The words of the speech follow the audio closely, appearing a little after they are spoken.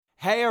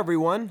Hey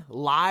everyone,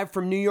 live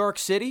from New York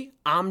City,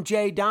 I'm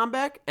Jay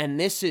Dombeck, and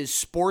this is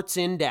Sports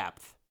in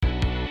Depth.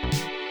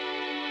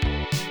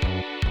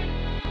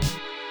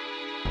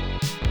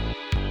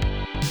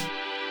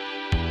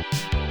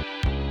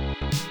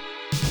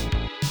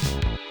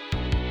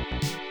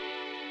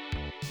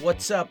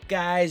 What's up,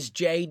 guys?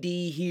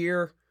 JD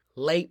here.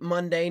 Late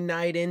Monday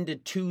night into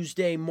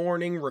Tuesday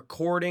morning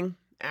recording.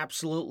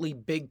 Absolutely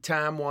big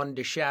time. Wanted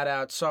to shout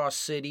out Sauce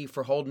City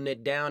for holding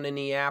it down in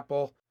the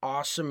Apple.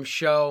 Awesome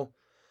show.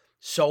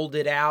 Sold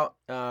it out.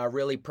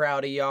 Really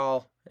proud of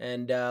y'all.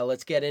 And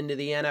let's get into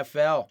the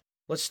NFL.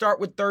 Let's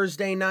start with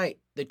Thursday night.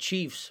 The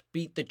Chiefs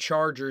beat the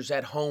Chargers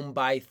at home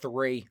by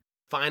 3.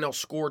 Final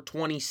score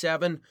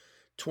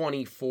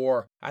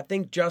 27-24. I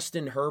think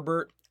Justin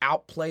Herbert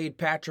outplayed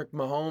Patrick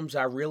Mahomes.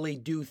 I really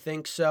do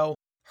think so.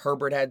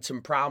 Herbert had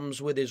some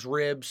problems with his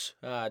ribs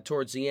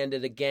towards the end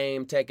of the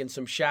game, taking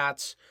some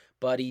shots,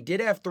 but he did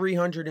have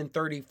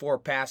 334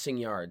 passing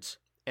yards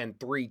and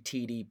 3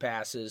 TD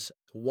passes.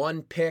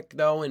 1 pick,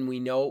 though, and we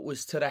know it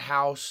was to the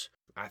house.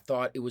 I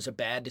thought it was a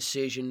bad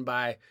decision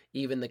by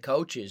even the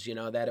coaches,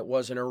 that it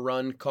wasn't a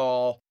run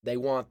call. They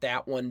want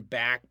that one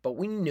back, but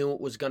we knew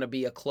it was going to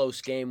be a close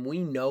game. We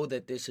know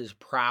that this is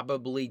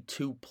probably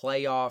 2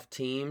 playoff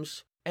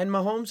teams. And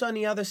Mahomes on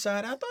the other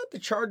side, I thought the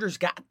Chargers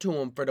got to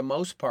him for the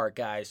most part,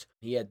 guys.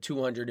 He had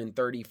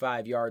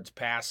 235 yards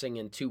passing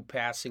and 2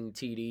 passing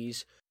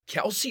TDs.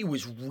 Kelce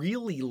was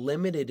really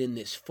limited in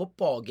this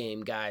football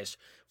game, guys,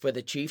 for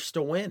the Chiefs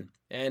to win.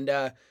 And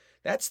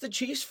that's the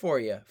Chiefs for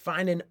you,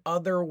 finding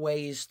other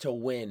ways to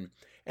win.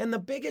 And the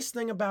biggest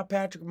thing about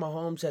Patrick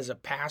Mahomes as a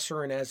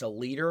passer and as a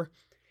leader,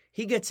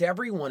 he gets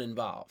everyone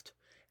involved.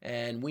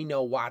 And we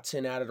know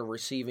Watson out of the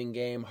receiving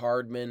game,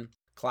 Hardman,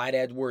 Clyde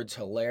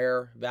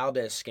Edwards-Helaire,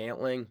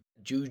 Valdez-Scantling.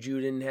 Juju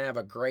didn't have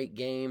a great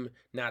game,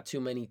 not too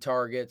many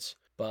targets.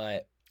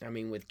 But,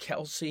 with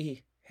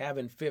Kelce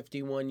having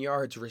 51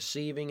 yards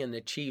receiving and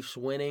the Chiefs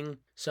winning,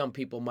 some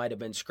people might have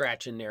been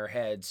scratching their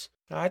heads.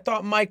 I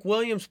thought Mike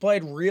Williams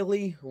played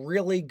really,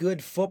 really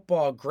good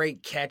football,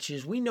 great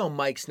catches. We know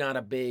Mike's not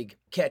a big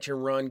catch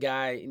and run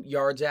guy.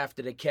 Yards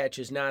after the catch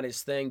is not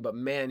his thing, but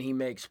man, he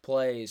makes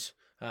plays.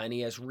 And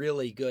he has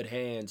really good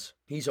hands.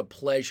 He's a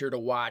pleasure to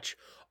watch.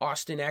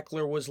 Austin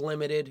Eckler was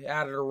limited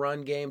out of the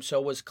run game,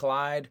 so was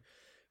Clyde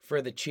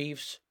for the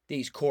Chiefs.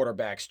 These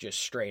quarterbacks just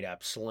straight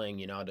up sling.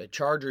 The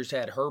Chargers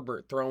had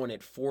Herbert throwing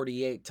it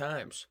 48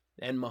 times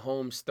and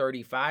Mahomes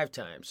 35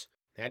 times.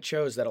 That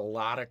shows that a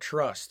lot of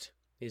trust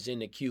is in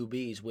the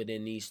QBs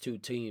within these two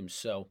teams.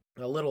 So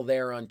a little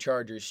there on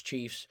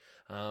Chargers-Chiefs.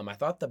 I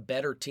thought the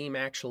better team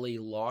actually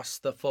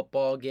lost the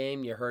football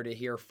game. You heard it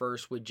here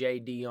first with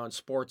JD on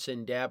Sports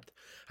in Depth.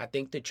 I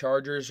think the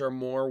Chargers are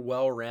more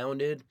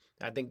well-rounded.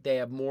 I think they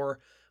have more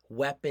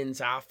weapons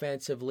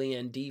offensively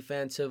and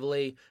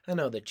defensively. I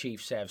know the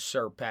Chiefs have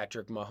Sir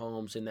Patrick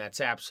Mahomes, and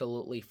that's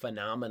absolutely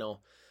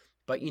phenomenal.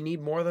 But you need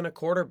more than a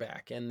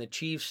quarterback, and the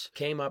Chiefs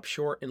came up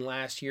short in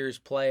last year's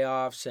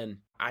playoffs, and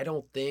I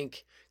don't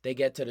think they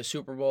get to the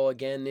Super Bowl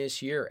again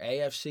this year.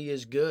 AFC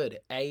is good.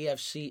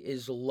 AFC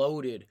is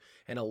loaded,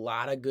 and a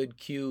lot of good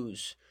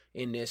Qs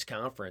in this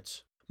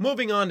conference.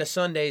 Moving on to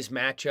Sunday's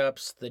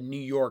matchups, the New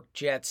York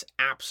Jets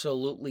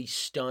absolutely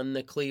stunned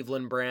the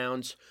Cleveland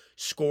Browns,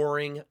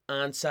 scoring,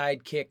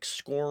 onside kick,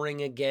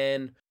 scoring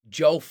again.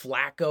 Joe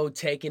Flacco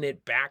taking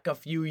it back a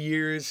few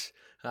years,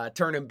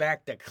 turning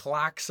back the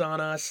clocks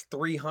on us,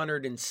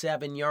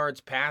 307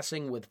 yards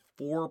passing with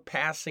 4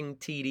 passing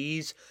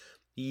TDs.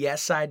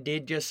 Yes, I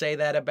did just say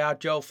that about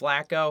Joe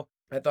Flacco.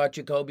 I thought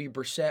Jacoby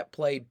Brissett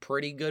played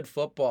pretty good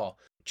football.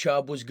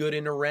 Chubb was good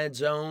in the red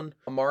zone.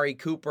 Amari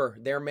Cooper,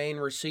 their main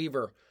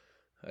receiver,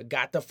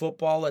 got the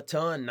football a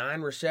ton.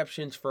 9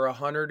 receptions for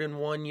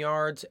 101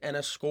 yards and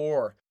a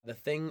score. The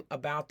thing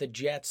about the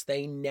Jets,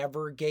 they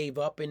never gave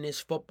up in this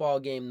football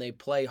game. They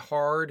play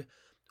hard,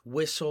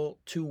 whistle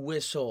to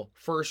whistle,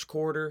 first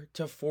quarter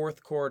to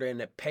fourth quarter,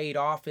 and it paid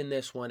off in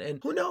this one.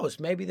 And who knows,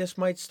 maybe this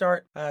might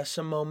start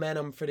some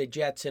momentum for the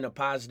Jets in a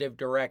positive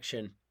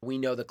direction. We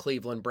know the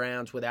Cleveland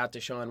Browns without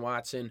Deshaun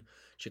Watson,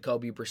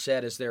 Jacoby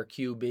Brissett is their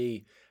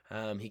QB.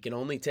 He can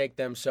only take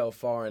them so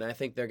far, and I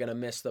think they're going to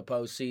miss the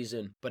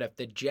postseason. But if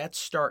the Jets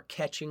start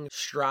catching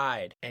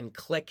stride and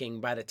clicking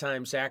by the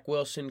time Zach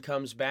Wilson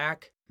comes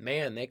back,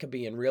 man, they could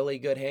be in really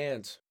good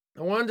hands.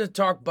 I wanted to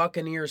talk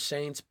Buccaneers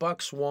Saints.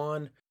 Bucs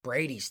won.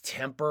 Brady's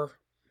temper,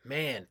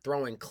 man,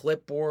 throwing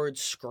clipboards,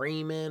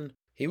 screaming.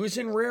 He was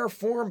in rare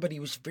form, but he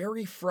was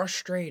very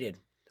frustrated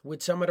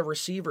with some of the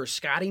receivers,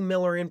 Scotty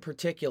Miller in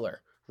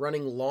particular,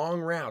 running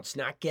long routes,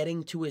 not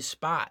getting to his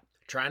spot,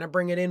 trying to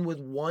bring it in with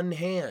one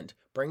hand.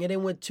 Bring it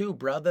in with 2,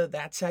 brother.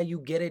 That's how you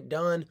get it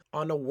done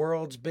on the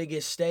world's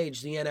biggest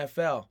stage, the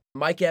NFL.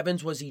 Mike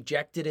Evans was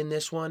ejected in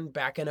this one,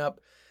 backing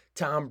up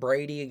Tom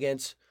Brady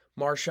against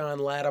Marshawn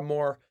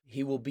Lattimore.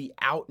 He will be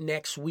out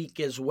next week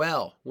as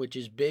well, which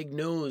is big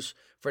news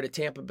for the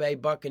Tampa Bay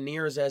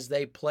Buccaneers as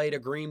they play the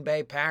Green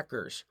Bay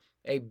Packers,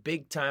 a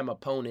big-time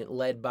opponent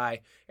led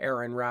by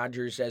Aaron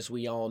Rodgers, as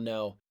we all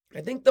know.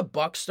 I think the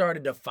Bucs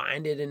started to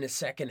find it in the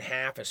second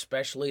half,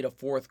 especially the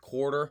fourth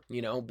quarter.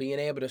 Being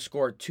able to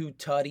score 2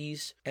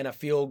 tutties and a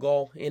field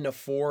goal in the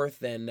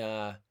fourth. And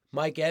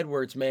Mike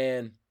Edwards,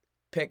 man,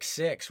 pick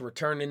 6,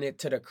 returning it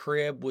to the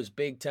crib was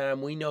big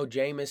time. We know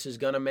Jameis is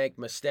going to make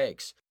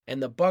mistakes.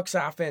 And the Bucs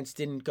offense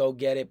didn't go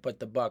get it, but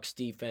the Bucs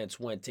defense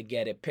went to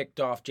get it. Picked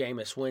off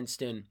Jameis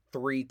Winston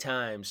 3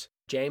 times.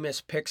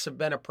 Jameis picks have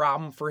been a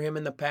problem for him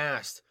in the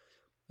past.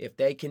 If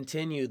they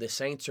continue, the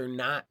Saints are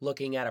not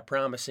looking at a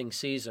promising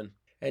season.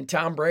 And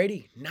Tom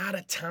Brady, not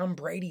a Tom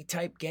Brady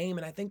type game,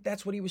 and I think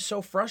that's what he was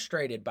so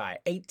frustrated by.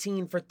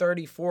 18 for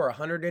 34,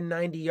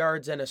 190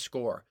 yards and a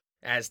score.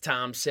 As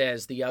Tom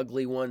says, the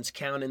ugly ones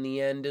count in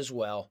the end as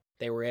well.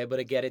 They were able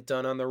to get it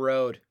done on the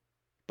road.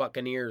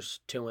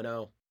 Buccaneers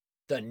 2-0.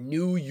 The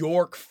New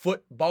York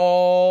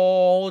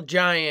Football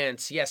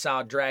Giants. Yes,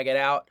 I'll drag it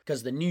out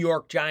because the New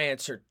York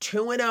Giants are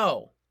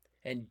 2-0.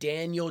 And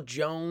Daniel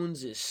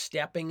Jones is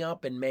stepping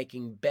up and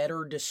making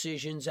better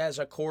decisions as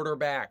a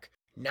quarterback,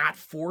 not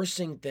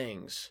forcing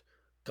things,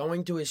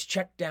 going to his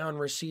check down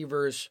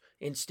receivers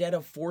instead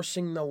of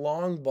forcing the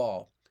long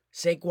ball.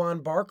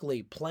 Saquon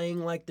Barkley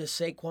playing like the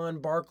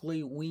Saquon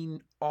Barkley we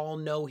all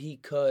know he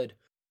could.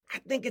 I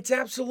think it's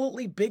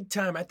absolutely big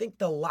time. I think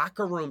the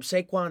locker room,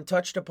 Saquon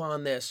touched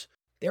upon this.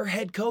 Their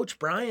head coach,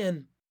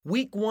 Brian,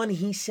 week 1,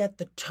 he set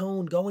the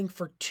tone, going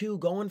for 2,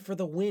 going for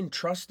the win,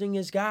 trusting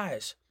his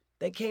guys.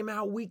 They came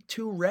out week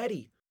 2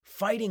 ready,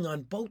 fighting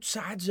on both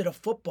sides of the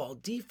football,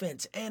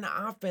 defense and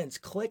offense,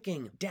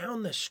 clicking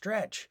down the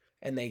stretch.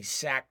 And they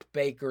sacked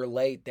Baker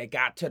late. They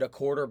got to the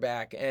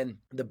quarterback. And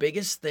the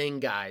biggest thing,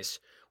 guys,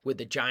 with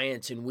the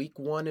Giants in week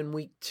 1 and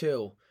week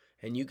 2,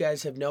 and you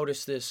guys have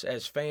noticed this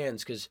as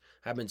fans because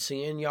I've been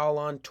seeing y'all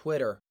on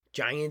Twitter,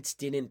 Giants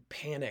didn't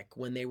panic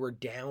when they were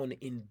down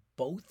in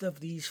both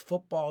of these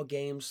football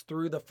games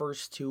through the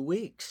first 2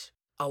 weeks.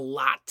 A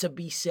lot to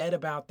be said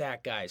about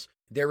that, guys.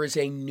 There is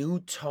a new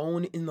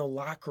tone in the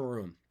locker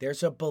room.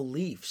 There's a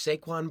belief.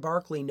 Saquon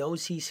Barkley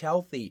knows he's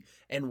healthy,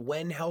 and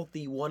when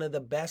healthy, one of the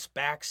best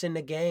backs in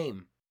the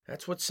game.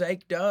 That's what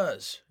Sake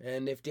does.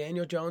 And if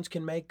Daniel Jones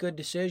can make good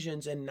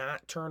decisions and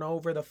not turn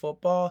over the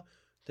football,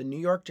 the New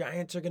York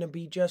Giants are going to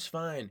be just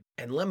fine.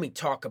 And let me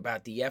talk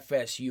about the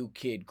FSU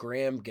kid,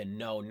 Graham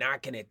Gano,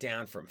 knocking it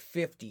down from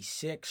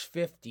 56,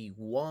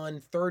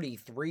 51,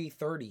 33,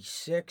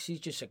 36. He's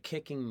just a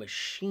kicking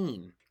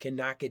machine. Can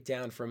knock it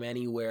down from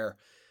anywhere.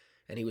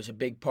 And he was a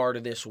big part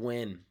of this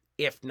win,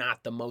 if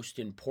not the most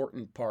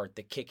important part.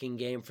 The kicking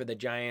game for the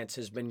Giants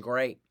has been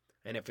great.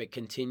 And if it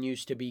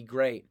continues to be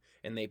great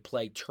and they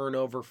play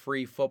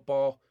turnover-free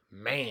football,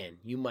 man,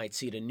 you might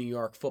see the New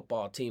York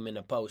football team in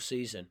the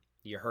postseason.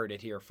 You heard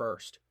it here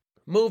first.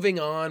 Moving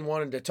on,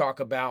 wanted to talk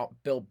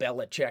about Bill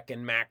Belichick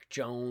and Mac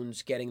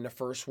Jones getting the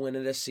first win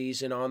of the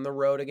season on the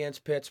road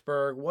against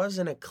Pittsburgh.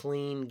 Wasn't a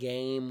clean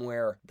game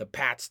where the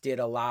Pats did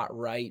a lot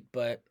right,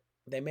 but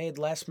they made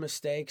less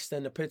mistakes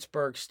than the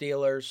Pittsburgh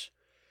Steelers.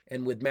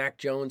 And with Mac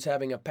Jones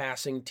having a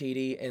passing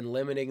TD and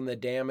limiting the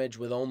damage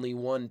with only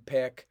 1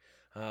 pick,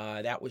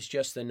 that was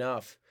just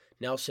enough.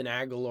 Nelson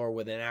Aguilar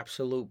with an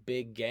absolute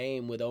big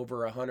game with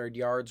over 100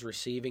 yards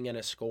receiving and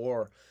a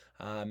score.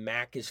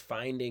 Mac is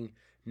finding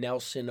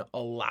Nelson a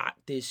lot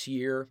this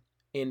year.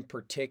 In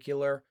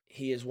particular,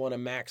 he is one of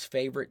Mac's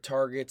favorite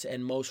targets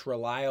and most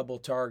reliable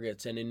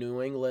targets. And in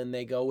New England,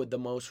 they go with the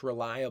most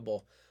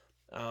reliable.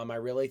 I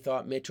really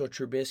thought Mitchell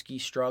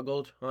Trubisky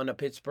struggled on the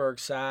Pittsburgh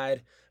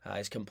side.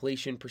 His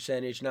completion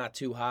percentage not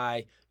too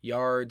high,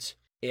 yards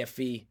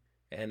iffy,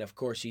 and of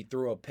course he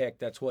threw a pick.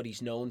 That's what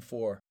he's known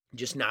for.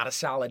 Just not a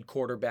solid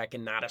quarterback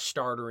and not a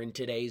starter in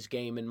today's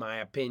game, in my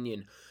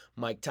opinion.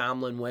 Mike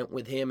Tomlin went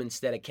with him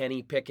instead of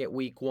Kenny Pickett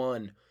week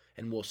 1,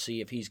 and we'll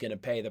see if he's going to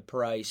pay the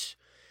price.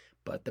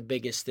 But the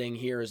biggest thing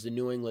here is the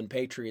New England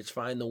Patriots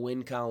find the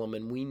win column,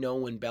 and we know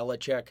when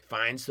Belichick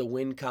finds the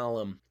win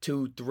column,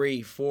 2,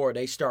 3, 4,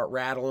 they start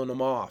rattling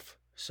them off.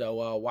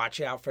 So watch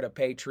out for the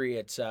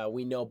Patriots.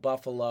 We know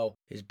Buffalo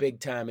is big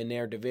time in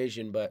their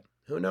division, but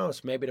who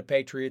knows? Maybe the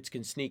Patriots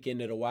can sneak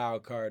into the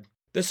wild card.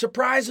 The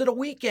surprise of the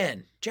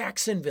weekend,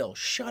 Jacksonville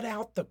shut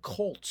out the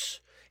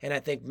Colts. And I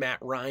think Matt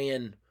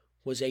Ryan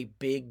was a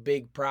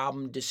big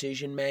problem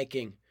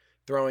decision-making.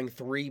 Throwing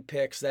 3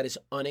 picks, that is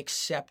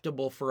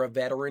unacceptable for a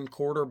veteran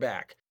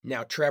quarterback.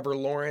 Now, Trevor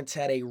Lawrence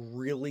had a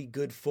really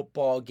good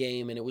football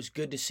game, and it was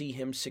good to see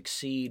him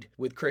succeed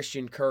with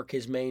Christian Kirk,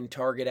 his main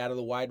target, out of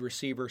the wide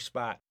receiver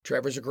spot.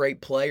 Trevor's a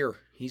great player.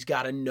 He's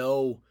got to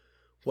know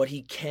what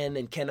he can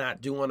and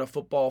cannot do on a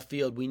football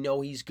field. We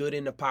know he's good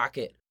in the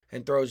pocket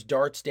and throws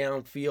darts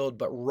downfield,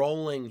 but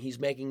rolling, he's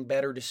making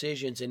better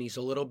decisions, and he's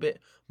a little bit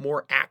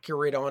more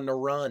accurate on the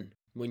run.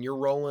 When you're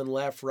rolling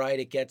left, right,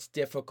 it gets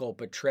difficult.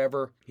 But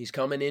Trevor, he's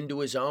coming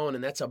into his own,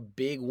 and that's a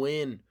big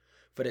win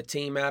for the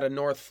team out of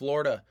North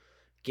Florida.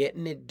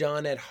 Getting it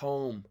done at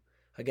home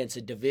against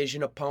a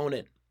division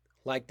opponent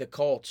like the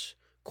Colts.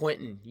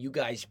 Quentin, you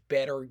guys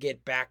better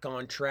get back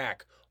on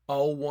track.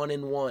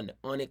 0-1-1,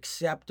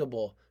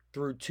 unacceptable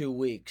through 2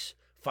 weeks.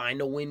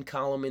 Find a win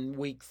column in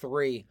week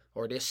 3,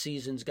 or this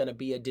season's going to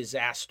be a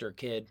disaster,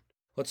 kid.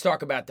 Let's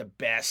talk about the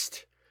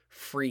best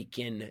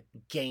freaking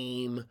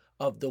game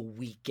of the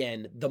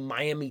weekend. The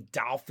Miami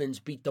Dolphins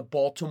beat the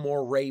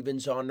Baltimore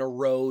Ravens on the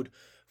road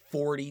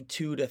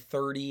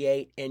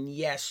 42-38. And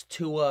yes,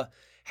 Tua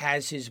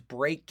has his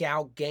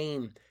breakout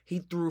game. He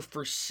threw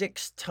for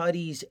 6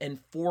 tutties and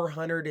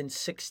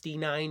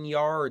 469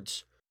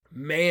 yards.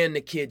 Man,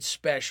 the kid's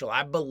special.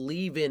 I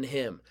believe in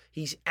him.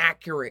 He's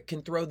accurate,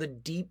 can throw the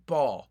deep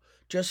ball.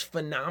 Just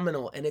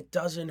phenomenal. And it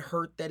doesn't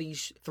hurt that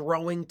he's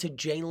throwing to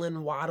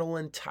Jalen Waddle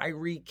and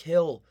Tyreek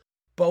Hill,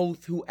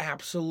 both who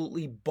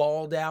absolutely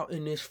balled out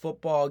in this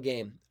football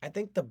game. I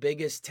think the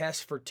biggest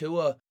test for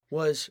Tua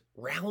was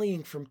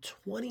rallying from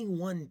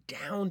 21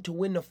 down to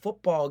win the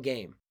football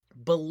game.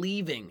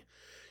 Believing,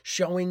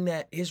 showing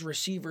that his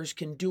receivers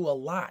can do a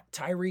lot.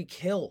 Tyreek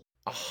Hill,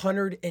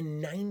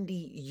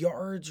 190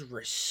 yards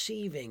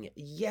receiving.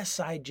 Yes,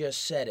 I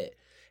just said it.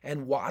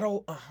 And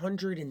Waddle,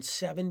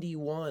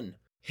 171.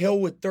 Hill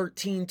with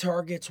 13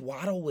 targets,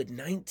 Waddle with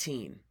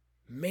 19.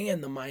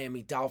 Man, the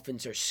Miami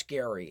Dolphins are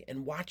scary,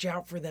 and watch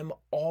out for them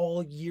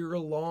all year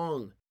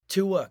long.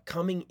 Tua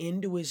coming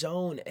into his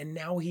own, and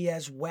now he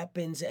has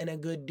weapons and a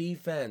good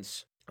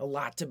defense. A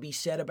lot to be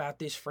said about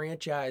this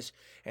franchise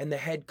and the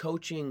head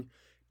coaching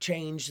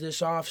change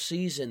this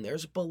offseason.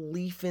 There's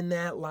belief in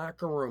that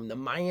locker room. The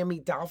Miami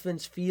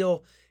Dolphins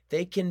feel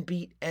they can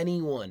beat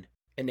anyone,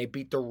 and they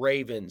beat the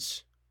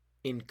Ravens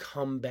in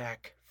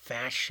comeback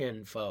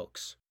fashion,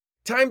 folks.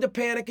 Time to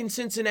panic in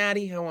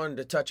Cincinnati. I wanted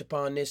to touch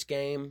upon this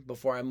game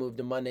before I move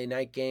to Monday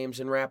night games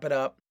and wrap it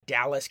up.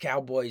 Dallas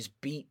Cowboys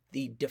beat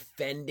the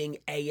defending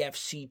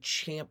AFC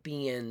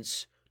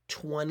champions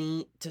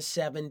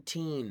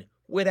 20-17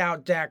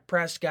 without Dak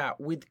Prescott,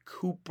 with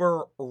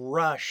Cooper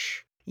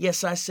Rush.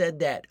 Yes, I said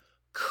that.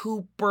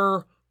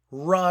 Cooper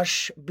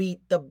Rush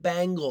beat the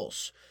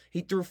Bengals.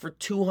 He threw for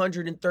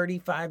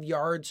 235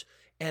 yards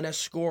and a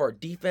score.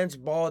 Defense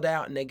balled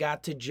out, and they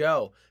got to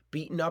Joe,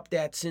 beating up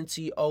that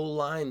Cincy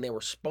O-line. They were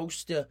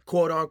supposed to,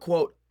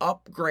 quote-unquote,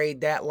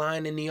 upgrade that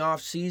line in the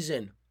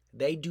offseason.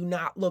 They do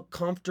not look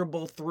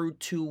comfortable through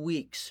 2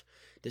 weeks.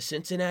 The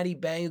Cincinnati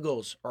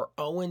Bengals are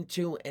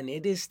 0-2, and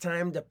it is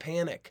time to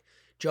panic.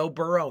 Joe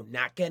Burrow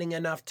not getting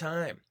enough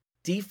time.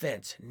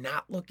 Defense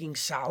not looking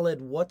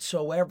solid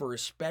whatsoever,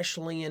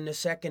 especially in the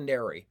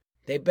secondary.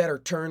 They better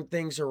turn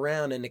things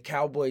around, and the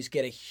Cowboys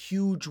get a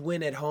huge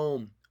win at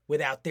home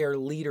without their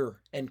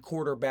leader and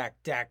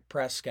quarterback, Dak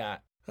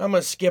Prescott. I'm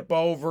going to skip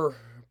over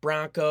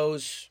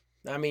Broncos.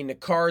 The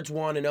Cards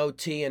won in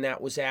OT, and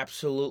that was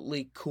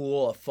absolutely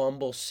cool. A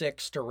fumble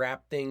 6 to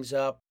wrap things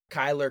up.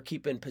 Kyler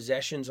keeping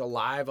possessions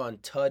alive on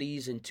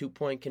tutties and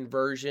 2-point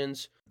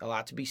conversions. A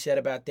lot to be said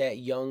about that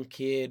young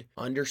kid.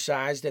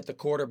 Undersized at the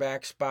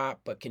quarterback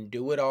spot, but can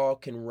do it all.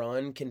 Can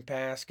run, can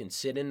pass, can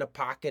sit in the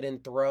pocket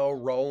and throw,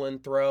 roll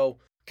and throw.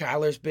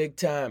 Kyler's big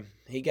time.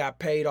 He got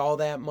paid all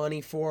that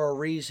money for a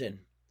reason.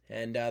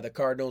 And the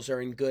Cardinals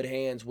are in good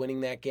hands, winning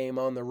that game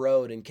on the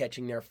road and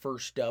catching their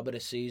first dub of the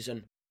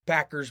season.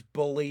 Packers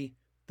bully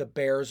the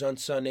Bears on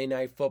Sunday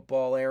Night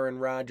Football. Aaron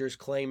Rodgers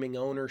claiming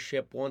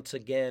ownership once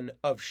again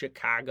of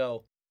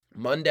Chicago.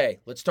 Monday,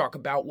 let's talk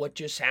about what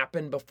just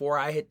happened before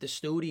I hit the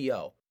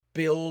studio.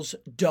 Bills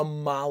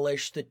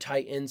demolished the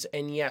Titans,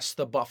 and yes,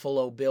 the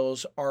Buffalo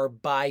Bills are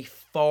by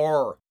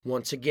far,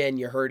 once again,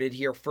 you heard it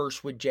here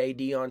first with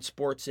JD on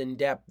Sports In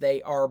Depth,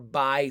 they are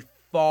by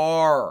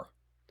far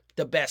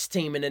the best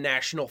team in the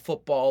National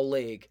Football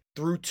League.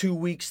 Through 2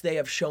 weeks, they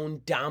have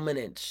shown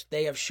dominance.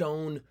 They have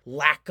shown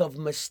lack of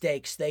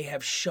mistakes. They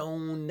have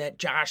shown that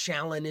Josh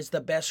Allen is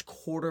the best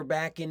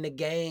quarterback in the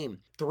game.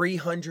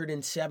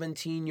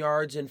 317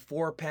 yards and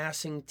 4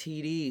 passing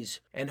TDs,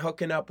 and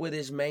hooking up with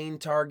his main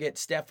target,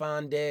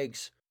 Stephon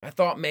Diggs. I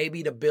thought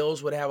maybe the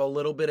Bills would have a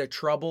little bit of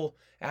trouble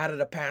out of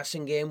the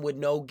passing game with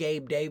no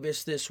Gabe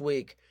Davis this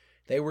week.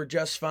 They were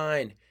just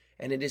fine.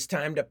 And it is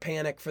time to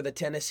panic for the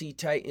Tennessee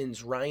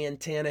Titans. Ryan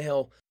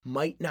Tannehill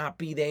might not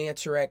be the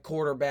answer at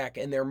quarterback,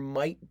 and there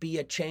might be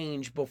a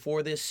change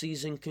before this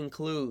season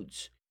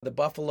concludes. The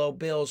Buffalo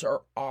Bills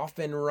are off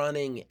and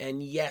running,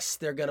 and yes,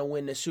 they're going to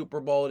win the Super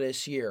Bowl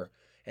this year,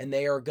 and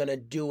they are going to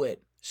do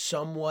it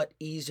somewhat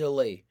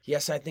easily.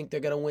 Yes, I think they're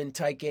going to win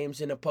tight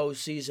games in the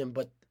postseason,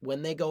 but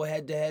when they go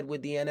head-to-head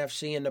with the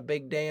NFC in the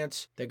big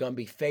dance, they're going to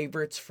be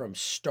favorites from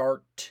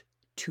start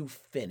to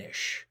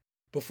finish.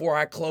 Before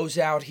I close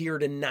out here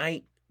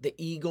tonight, the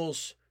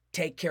Eagles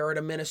take care of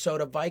the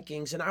Minnesota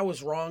Vikings, and I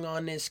was wrong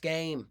on this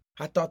game.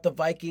 I thought the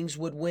Vikings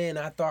would win.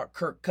 I thought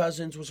Kirk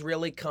Cousins was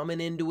really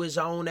coming into his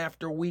own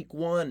after week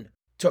 1.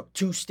 Took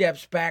 2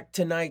 steps back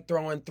tonight,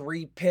 throwing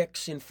 3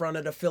 picks in front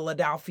of the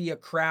Philadelphia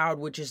crowd,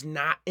 which is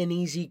not an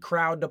easy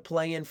crowd to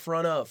play in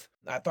front of.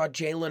 I thought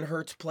Jalen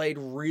Hurts played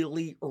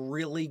really,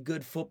 really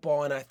good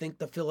football, and I think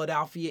the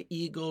Philadelphia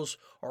Eagles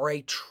are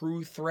a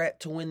true threat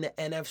to win the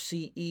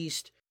NFC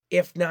East,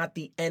 if not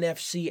the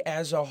NFC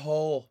as a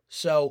whole.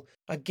 So,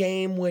 a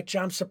game which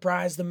I'm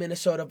surprised the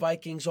Minnesota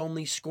Vikings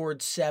only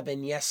scored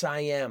 7. Yes, I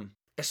am.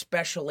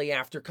 Especially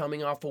after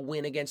coming off a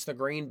win against the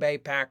Green Bay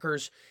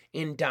Packers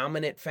in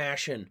dominant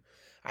fashion.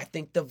 I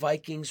think the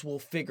Vikings will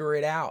figure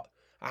it out.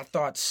 I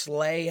thought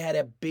Slay had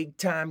a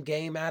big-time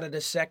game out of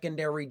the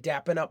secondary,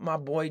 dapping up my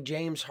boy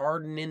James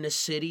Harden in the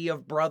city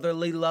of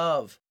brotherly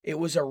love. It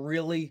was a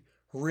really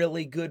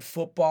good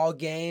football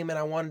game, and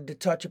I wanted to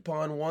touch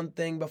upon one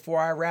thing before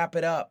I wrap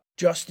it up.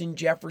 Justin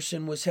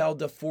Jefferson was held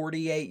to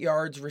 48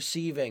 yards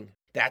receiving.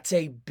 That's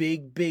a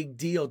big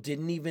deal.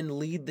 Didn't even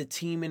lead the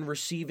team in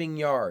receiving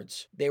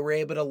yards. They were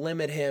able to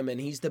limit him, and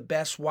he's the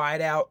best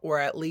wideout, or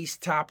at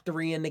least top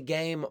 3 in the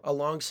game,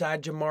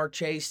 alongside Ja'Marr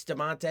Chase,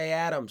 Davante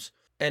Adams.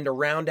 And to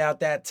round out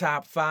that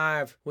top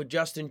 5 with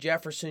Justin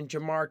Jefferson,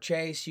 Ja'Marr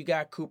Chase, you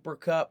got Cooper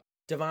Kupp,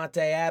 Davante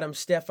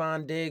Adams,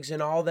 Stephon Diggs,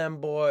 and all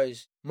them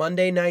boys.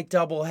 Monday night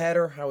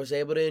doubleheader. I was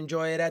able to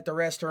enjoy it at the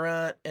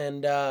restaurant,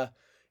 and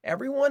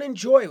everyone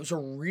enjoyed it. It was a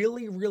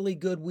really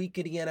good week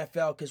of the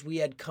NFL because we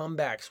had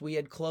comebacks. We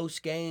had close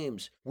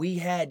games. We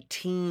had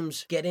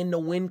teams get in the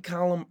win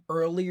column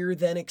earlier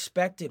than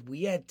expected.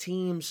 We had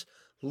teams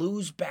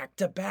lose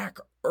back-to-back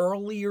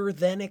earlier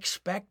than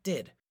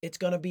expected. It's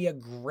going to be a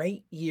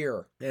great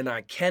year, and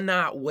I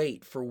cannot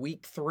wait for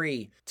week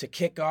 3 to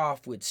kick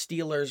off with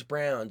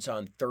Steelers-Browns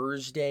on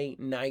Thursday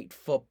Night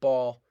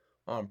Football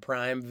on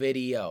Prime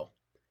Video.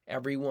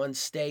 Everyone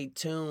stay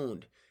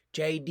tuned.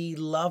 JD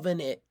loving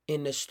it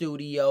in the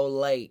studio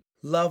late.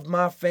 Love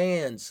my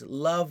fans.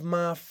 Love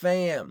my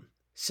fam.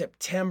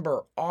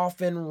 September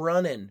off and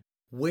running.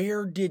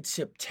 Where did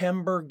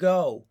September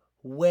go?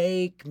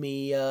 Wake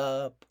me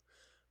up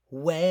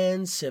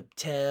when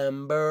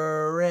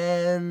September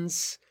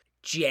ends.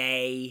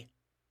 JD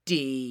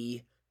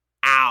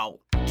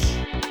out.